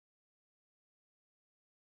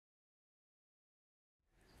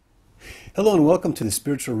Hello and welcome to the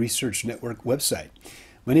Spiritual Research Network website.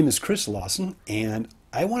 My name is Chris Lawson, and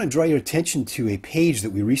I want to draw your attention to a page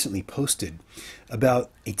that we recently posted about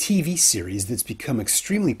a TV series that's become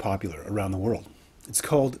extremely popular around the world. It's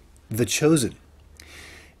called The Chosen.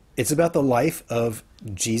 It's about the life of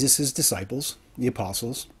Jesus' disciples, the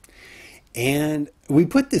apostles, and we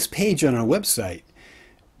put this page on our website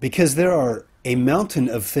because there are a mountain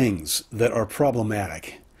of things that are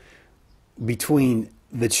problematic between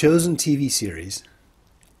the Chosen TV series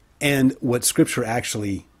and what Scripture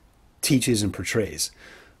actually teaches and portrays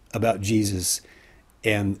about Jesus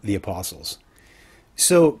and the apostles.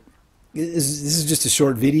 So this is just a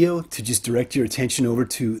short video to just direct your attention over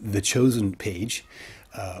to the Chosen page.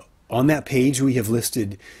 On that page we have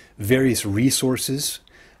listed various resources,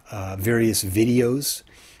 various videos,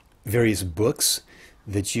 various books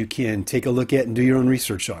that you can take a look at and do your own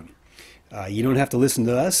research on. You don't have to listen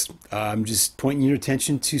to us. I'm just pointing your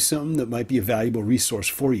attention to something that might be a valuable resource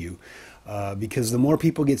for you. Because the more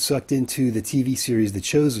people get sucked into the TV series The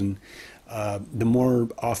Chosen, the more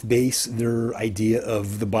off base their idea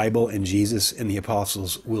of the Bible and Jesus and the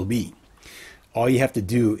apostles will be. All you have to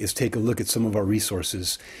do is take a look at some of our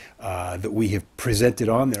resources that we have presented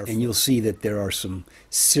on there, and you'll see that there are some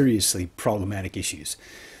seriously problematic issues.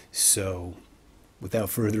 So, without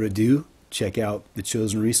further ado, check out the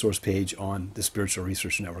Chosen resource page on the Spiritual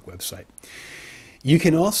Research Network website. You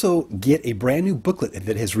can also get a brand new booklet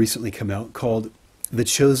that has recently come out called The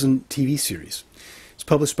Chosen TV Series. It's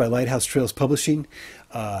published by Lighthouse Trails Publishing,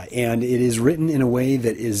 and it is written in a way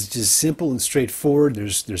that is just simple and straightforward.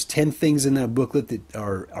 There's 10 things in that booklet that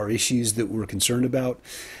are issues that we're concerned about,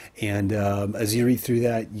 and as you read through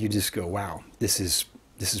that, you just go, wow, this is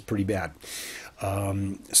pretty bad.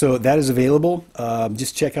 So that is available.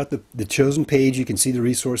 Just check out the Chosen page. You can see the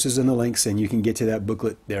resources and the links, and you can get to that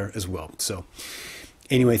booklet there as well. So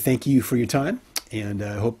anyway, thank you for your time, and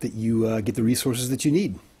I hope that you get the resources that you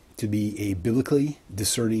need to be a biblically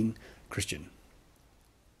discerning Christian.